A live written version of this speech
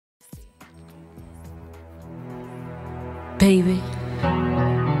Baby,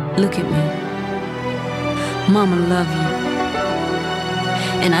 look at me. Mama love you.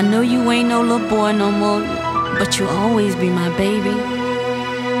 And I know you ain't no little boy no more, but you'll always be my baby.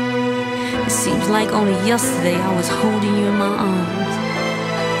 It seems like only yesterday I was holding you in my arms.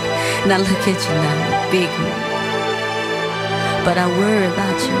 Now look at you now, big one. But I worry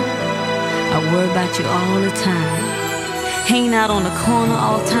about you. I worry about you all the time. Hanging out on the corner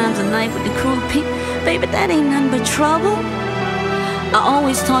all times of night with the cruel people. Baby, that ain't nothing but trouble. I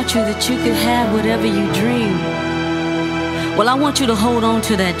always taught you that you could have whatever you dream. Well, I want you to hold on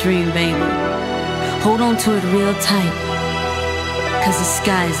to that dream, baby. Hold on to it real tight, 'cause the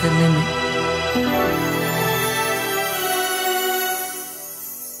sky's the limit.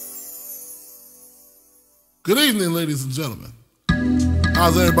 Good evening, ladies and gentlemen.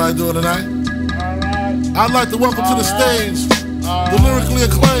 How's everybody doing tonight? I'd like to welcome to the stage the lyrically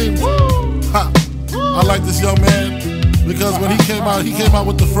acclaimed. I like this young man because when he came out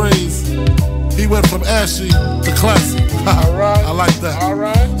with the phrase, he went from ashy to classy. I like that.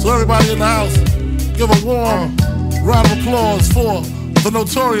 So everybody in the house, give a warm round of applause for the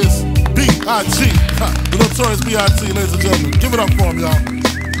notorious B.I.G. The notorious B.I.G., ladies and gentlemen. Give it up for him, y'all.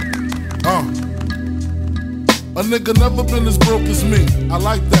 A nigga never been as broke as me. I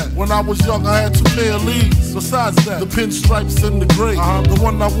like that. When I was young, I had 2 pair of leads. Besides that, the pinstripes and the gray. The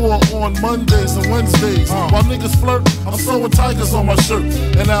one I wore on Mondays and Wednesdays. While niggas flirt, I'm sewing tigers on my shirt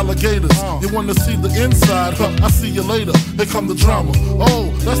and alligators. You wanna see the inside? I see you later. Here come the drama.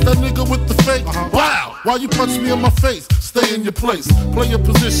 Oh, that's that nigga with the fake. Wow! Why you punch me in my face? Stay in your place. Play your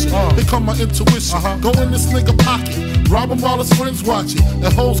position. Here come my intuition. Go in this nigga pocket. Rob him while his friends watching.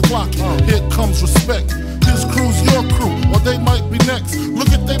 And hoes clocking. Here comes respect. His crew's your crew, or they might be next. Look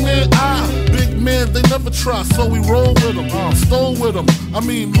at they man, big man, they never try, so we roll with them, stole with them. I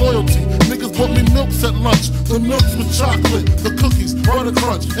mean loyalty. Niggas bought me milks at lunch, the milks with chocolate, the cookies, butter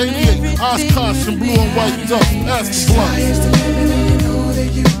crunch, 88, Oshkosh and blue and white duck. Ask the sky is the limit, and you know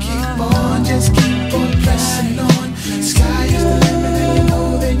that you keep on, just keep on pressing on. Sky is the limit, and you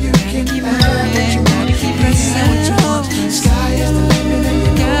know that you can have what you want, be what you want. Sky is the limit, and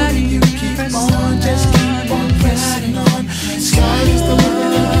you know that you keep on, just keep on pressing on. Sky is the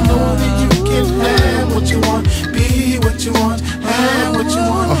limit, and you know that you can have what you want, be what you want, have what you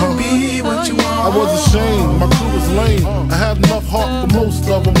want, be what you want. I was ashamed, my crew was lame. I had enough heart for most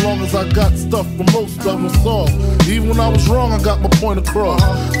of them, long as I got stuff for most of them solved. Even when I was wrong, I got my point across.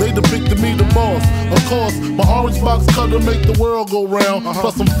 They depicted me the boss. Of course, my orange box cutter make the world go round.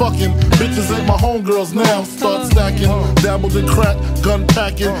 Plus I'm fucking, bitches ain't my homegirls now. Start stacking, dabbled in crack, gun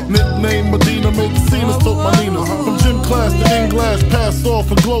packing. Nickname Medina, made the scenes, took my Nina. From gym class to in-glass, passed off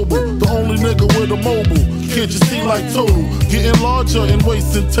for global. The only nigga with a mobile. Can't you see like total? Getting larger in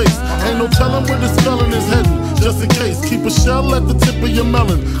waist and taste. Ain't no telling where this felon is heading. Just in case, keep a shell at the tip of your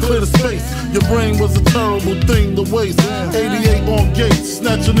melon. Clear the space. Your brain was a terrible thing to waste. 88 on gates,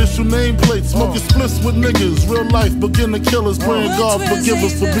 snatch initial nameplates. Smoking splits with niggas. Real life beginner killers. Praying God forgive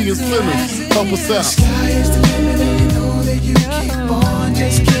us for being sinners. Help us out. Sky is the limit, and you know that you keep on,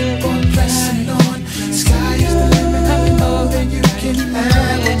 just keep on pressing on. Sky is the limit, and you know that you can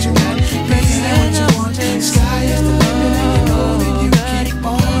have what you want, be what you want. Sky is the limit, and you know that you keep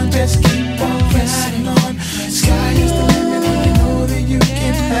on, just keep on pressing on. Sky is the limit, and you know that you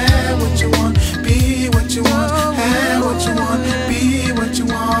can have what you want, be what you want, have what you want, be what you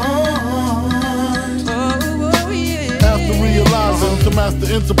want. After realizing to master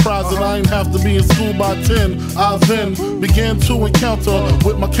enterprise and I ain't have to be in school by 10, I then began to encounter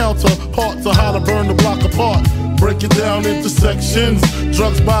with my counterpart to how to burn the block apart. Break it down into sections.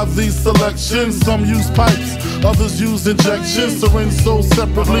 Drugs by these selections. Some use pipes, others use injections. Syringe sold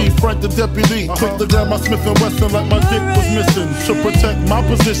separately. Frank the deputy, quick to grab my Smith & Wesson like my dick was missing. To protect my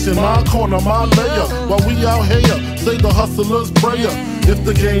position, my corner, my layer. While we out here, say the hustler's prayer. If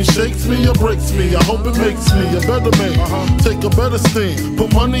the game shakes me or breaks me, I hope it makes me a better man. Take a better stand,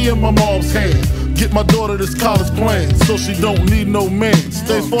 put money in my mom's hand. Get my daughter this college plan, so she don't need no man.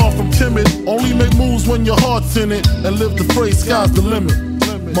 Stay far from timid, only make moves when your heart's in it. And live the phrase, sky's the limit,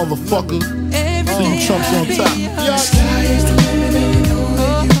 motherfucker. See you chumps on top. Sky is the limit, and you